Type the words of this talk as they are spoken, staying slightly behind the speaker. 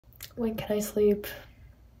When can I sleep?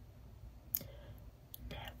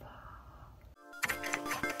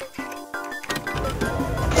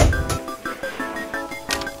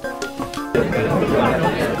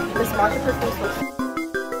 This market perfume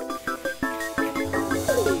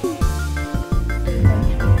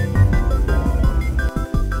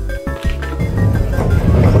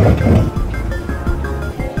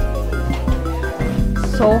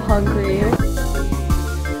smells so hungry.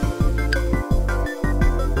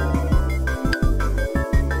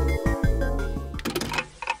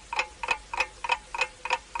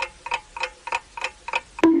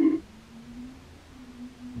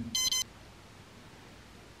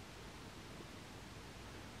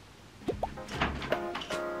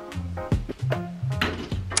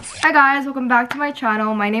 Hi guys, welcome back to my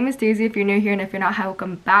channel. My name is Daisy if you're new here, and if you're not, hi,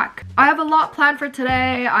 welcome back. I have a lot planned for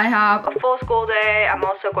today. I have a full school day. I'm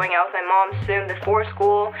also going out with my mom soon before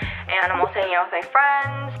school, and I'm also hanging out with my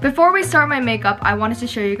friends. Before we start my makeup, I wanted to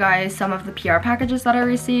show you guys some of the PR packages that I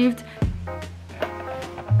received.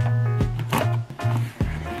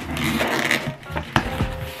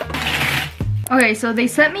 Okay, so they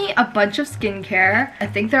sent me a bunch of skincare. I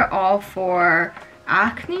think they're all for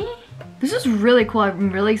acne. This is really cool.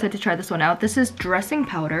 I'm really excited to try this one out. This is dressing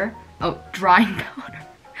powder. Oh, drying powder.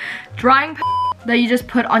 Drying powder that you just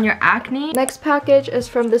put on your acne. Next package is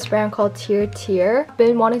from this brand called Tier.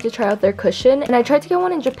 Been wanting to try out their cushion, and I tried to get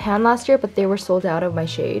one in Japan last year, but they were sold out of my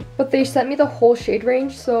shade. But they sent me the whole shade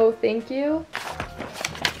range, so thank you.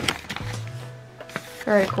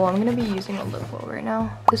 Very cool. I'm gonna be using a lip oil right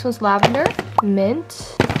now. This one's lavender,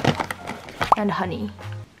 mint, and honey.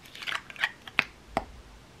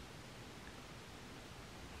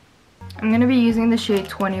 I'm going to be using the shade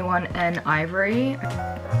 21N Ivory.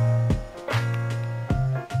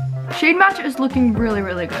 Shade match is looking really,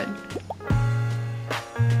 really good.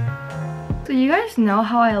 So you guys know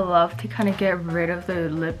how I love to kind of get rid of the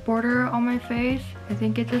lip border on my face. I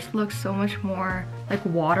think it just looks so much more like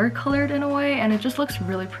watercolored in a way, and it just looks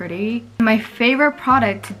really pretty. My favorite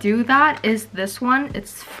product to do that is this one.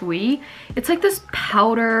 It's Fui. It's like this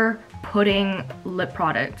powder pudding lip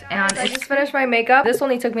product, and I just finished my makeup. This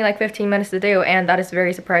only took me like 15 minutes to do, and that is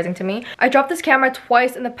very surprising to me. I dropped this camera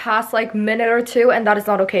twice in the past like minute or two, and that is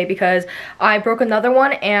not okay because I broke another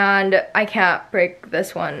one and I can't break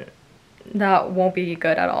this one. That won't be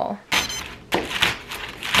good at all.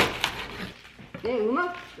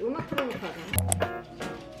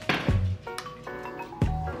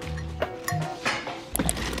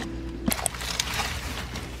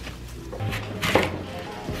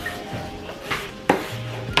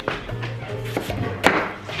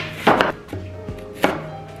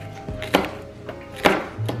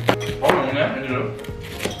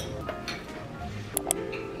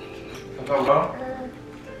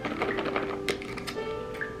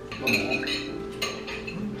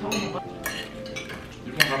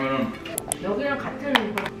 여기랑 같은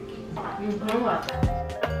그런 거 같아.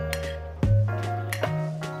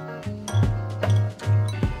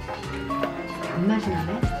 단맛이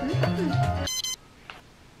나네?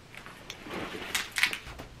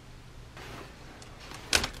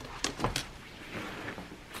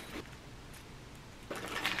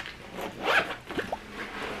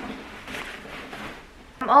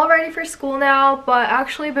 I'm all ready for school now, but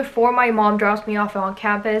actually before my mom drops me off on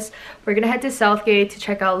campus, we're gonna head to Southgate to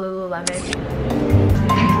check out Lululemon.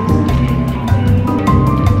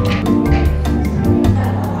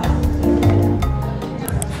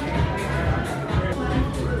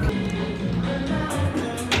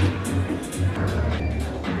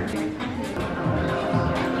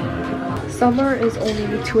 Summer is only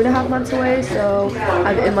 2.5 months away, so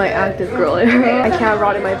I'm in my active girl era. I can't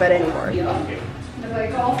rot in my bed anymore.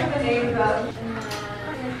 Like all for the name of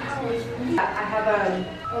I have a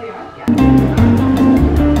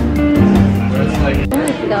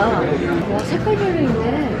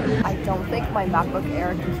I don't think my MacBook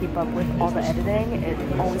Air can keep up with all the editing. It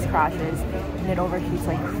always crashes and it overheats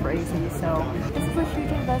like crazy. So this is a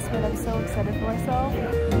huge investment. I'm so excited for myself.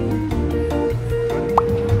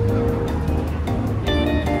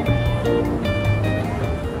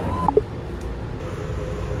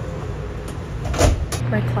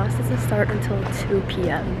 My class doesn't start until 2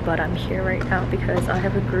 p.m. but I'm here right now because I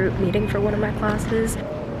have a group meeting for one of my classes.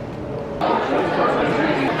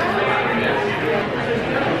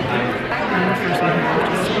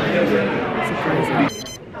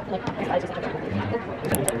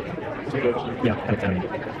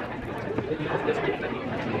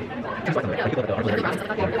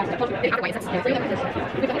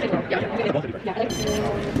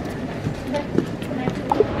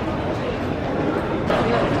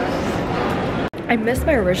 I missed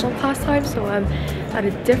my original class time, so I'm at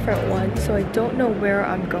a different one, so I don't know where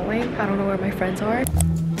I'm going. I don't know where my friends are.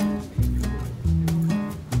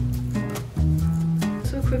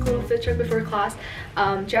 So a quick little fit check before class.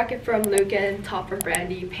 Jacket from Lucan, top from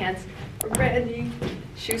Brandy, pants from Brandy,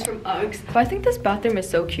 shoes from Uggs. But I think this bathroom is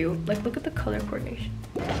so cute. Like, look at the color coordination.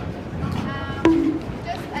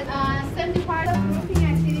 Just send part of grouping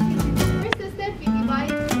activities into first step, we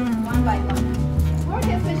divide one by one. Work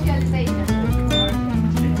and specialization.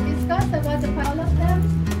 Discuss about the all of them.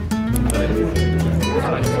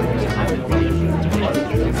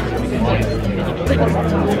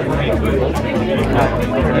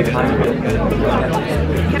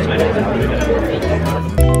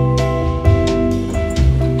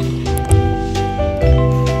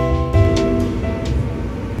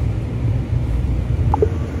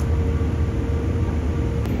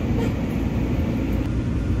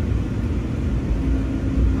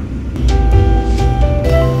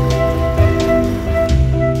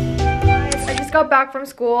 Got back from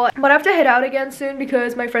school, but I have to head out again soon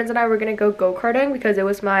because my friends and I were gonna go-karting because it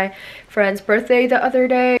was my friend's birthday the other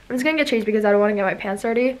day. I'm just gonna get changed because I don't want to get my pants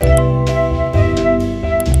dirty.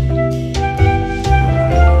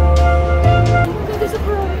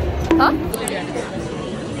 Huh?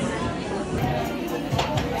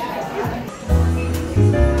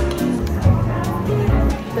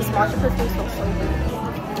 This matcha perfume smells so good.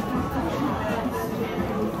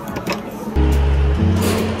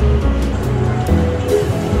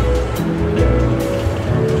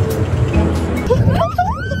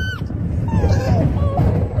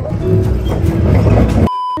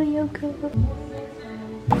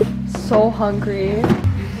 So hungry.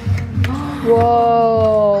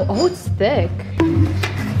 Whoa. Oh, it's thick.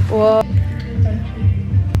 Whoa.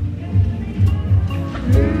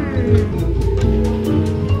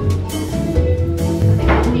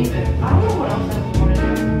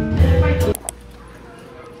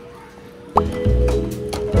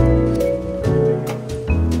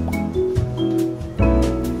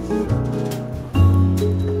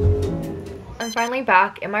 I'm finally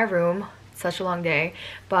back in my room. Such a long day,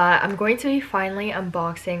 but I'm going to be finally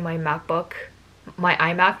unboxing my MacBook, my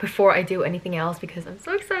iMac, before I do anything else because I'm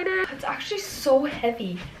so excited. It's actually so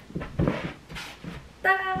heavy.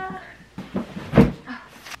 Ta-da!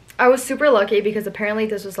 I was super lucky because apparently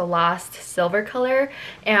this was the last silver color,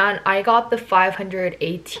 and I got the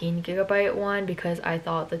 518 gigabyte one because I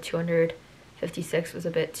thought the 256 was a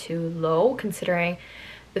bit too low considering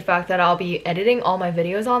the fact that I'll be editing all my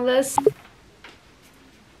videos on this.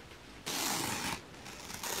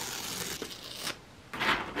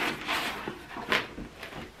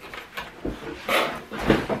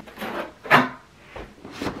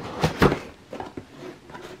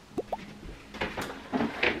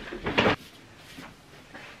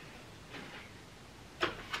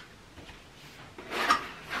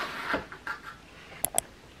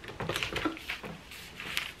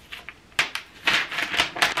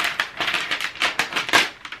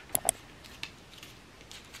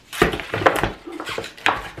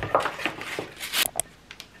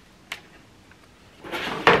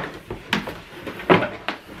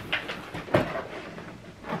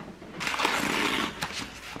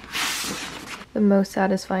 The most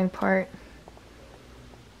satisfying part.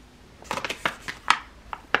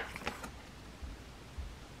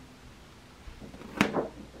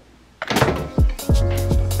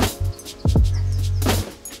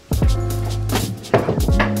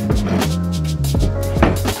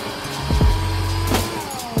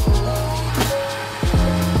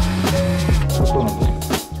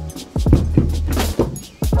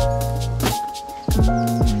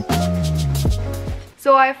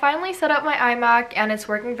 So I finally set up my iMac and it's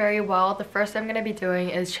working very well. The first thing I'm going to be doing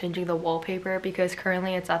is changing the wallpaper because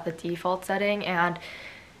currently it's at the default setting and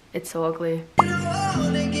it's so ugly. What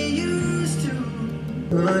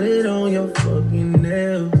did I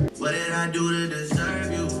do to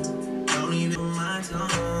deserve you? Don't even my tongue.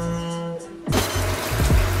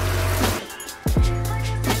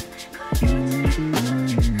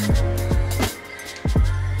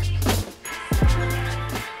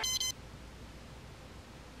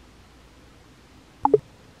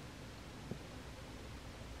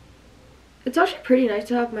 It's actually pretty nice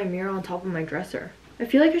to have my mirror on top of my dresser. I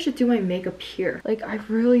feel like I should do my makeup here. Like, I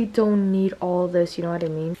really don't need all of this, you know what I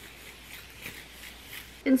mean?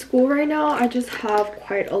 In school right now, I just have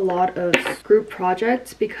quite a lot of group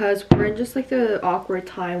projects because we're in just like the awkward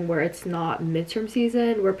time where it's not midterm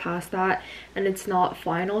season. We're past that and it's not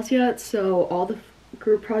finals yet. So all the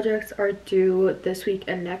group projects are due this week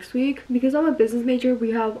and next week. Because I'm a business major,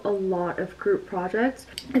 we have a lot of group projects.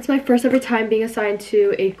 It's my first ever time being assigned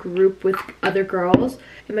to a group with other girls.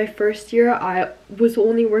 In my first year, I was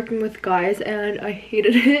only working with guys and I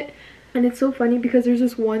hated it. And it's so funny because there's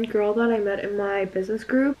this one girl that I met in my business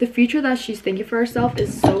group. The future that she's thinking for herself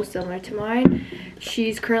is so similar to mine.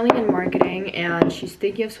 She's currently in marketing and she's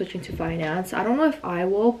thinking of switching to finance. I don't know if I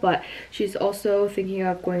will, but she's also thinking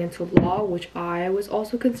of going into law, which I was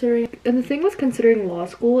also considering. And the thing with considering law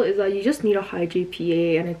school is that you just need a high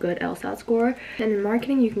GPA and a good LSAT score. And in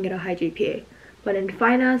marketing, you can get a high GPA. But in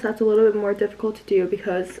finance, that's a little bit more difficult to do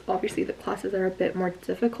because obviously the classes are a bit more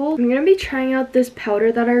difficult. I'm going to be trying out this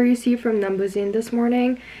powder that I received from Numbuzin this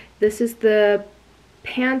morning. This is the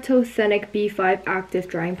Pantothenic B5 Active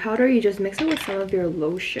Drying Powder. You just mix it with some of your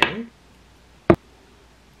lotion.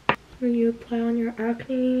 When you apply on your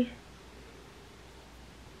acne.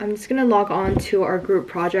 I'm just going to log on to our group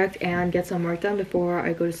project and get some work done before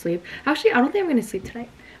I go to sleep. Actually, I don't think I'm going to sleep tonight.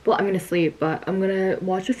 Well, I'm gonna sleep, but I'm gonna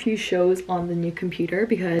watch a few shows on the new computer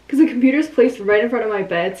because the computer is placed right in front of my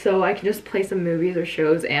bed, so I can just play some movies or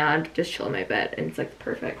shows and just chill in my bed, and it's like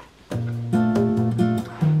perfect.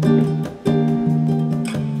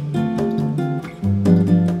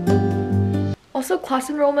 Also, class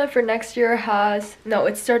enrollment for next year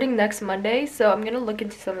it's starting next Monday, so I'm gonna look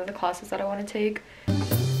into some of the classes that I want to take.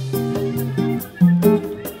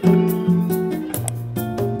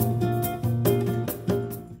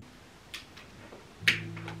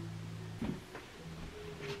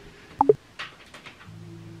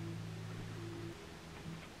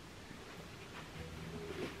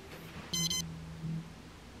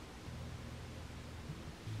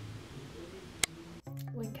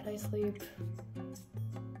 When can I sleep?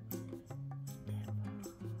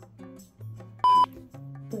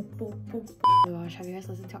 Oh my gosh, have you guys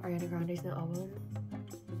listened to Ariana Grande's new album?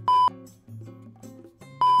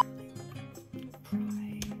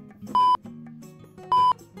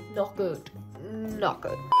 Not good. Not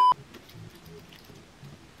good.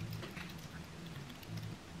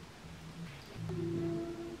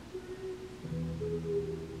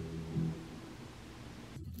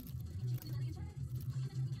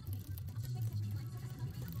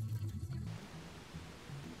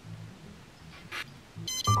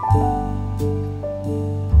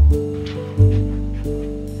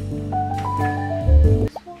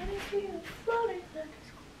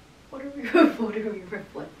 What are we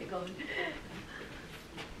reflecting on?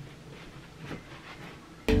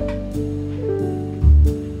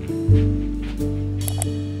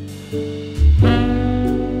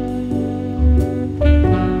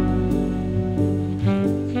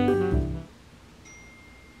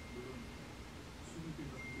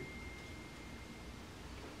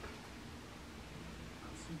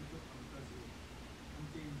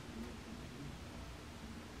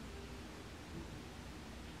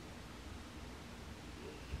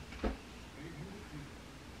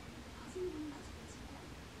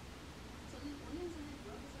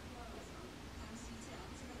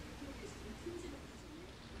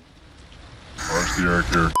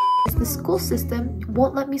 The school system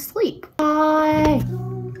won't let me sleep. Bye.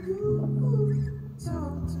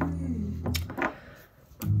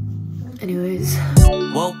 Anyways.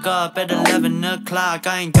 Woke up at 11 o'clock,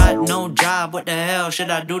 I ain't got no job, what the hell should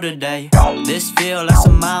I do today? This feel like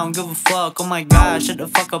some I don't give a fuck, oh my god, shut the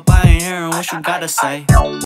fuck up, I ain't hearing what you gotta say.